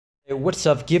What's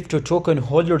up, Gifto token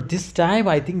holder? This time,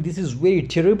 I think this is very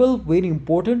terrible, very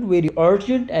important, very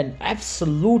urgent, and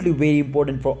absolutely very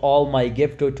important for all my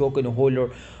Gifto token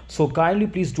holder. So kindly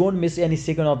please don't miss any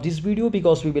second of this video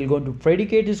because we will going to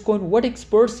predicate this coin. What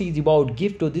experts says about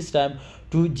Gifto this time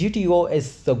to GTO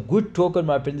is the good token,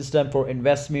 my friend, this time for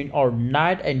investment or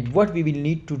not, and what we will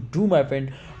need to do, my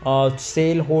friend,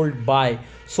 sell, hold, buy.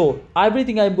 So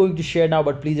everything I'm going to share now,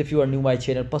 but please, if you are new my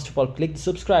channel, first of all click the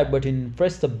subscribe button,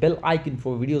 press the bell icon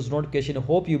for videos notification.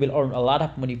 Hope you will earn a lot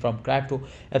of money from crypto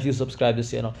if you subscribe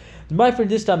this channel, my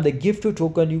friend. This time the Gifto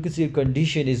token, you can see the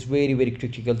condition is very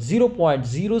critical.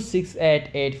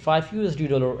 0.06885 USD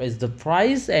dollar is the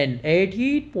price, and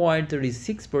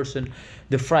 88.36%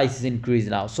 the price is increased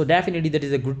now. So definitely that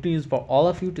is a good news for all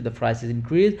of you to the price is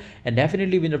increased, and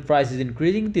definitely when the price is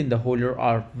increasing, then the holder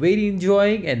are very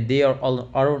enjoying and they are all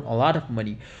earn a lot of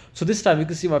money. So this time you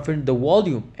can see, my friend, the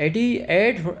volume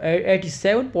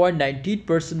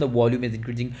 87.19% the volume is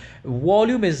increasing.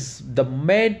 Volume is the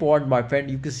main point, my friend.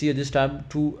 You can see this time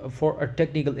for a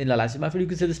technical analysis, my friend. You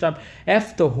can see this time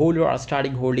if the holder are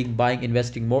starting holding, buying,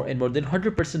 investing more and more, then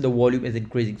 100% the volume is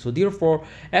increasing. So therefore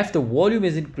if the volume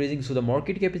is increasing, so the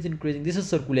market cap is increasing. This is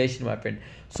circulation, my friend.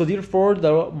 So therefore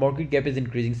the market cap is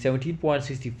increasing,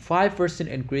 17.65%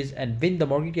 increase, and when the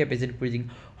market cap is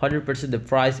increasing, 100% the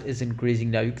price is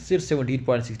increasing. Now you can see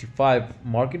 17.65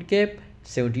 market cap,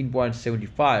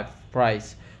 17.75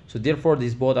 price. So therefore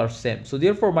these both are same. So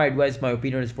therefore my advice, my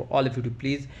opinion is for all of you to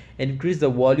please increase the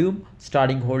volume,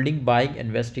 starting holding, buying,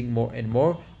 investing more and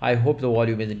more. I hope the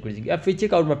volume is increasing. If we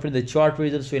check out, my friend, the chart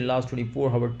results, so in last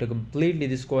 24 hours completely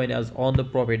this coin is on the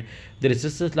profit. The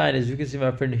resistance line, as you can see,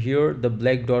 my friend, here the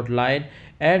black dot line,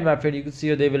 and my friend, you can see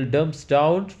here they will dumps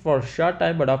down for a short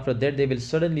time, but after that they will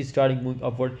suddenly starting moving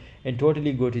upward and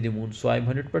totally go to the moon. So I'm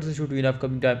 100% sure to in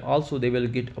upcoming time also they will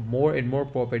get a more and more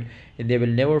profit, and they will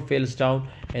never fails down,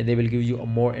 and they will give you a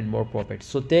more and more profit.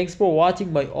 So thanks for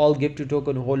watching my all Gifto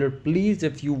token holder. Please,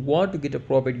 if you want to get a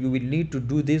profit, you will need to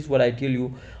do this what I tell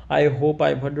you. I hope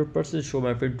I'm 100% sure,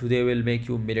 my friend, today will make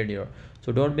you a millionaire.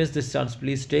 So don't miss this chance.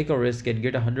 Please take a risk and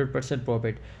get 100%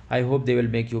 profit. I hope they will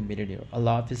make you a millionaire.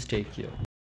 Allah Hafiz, take care.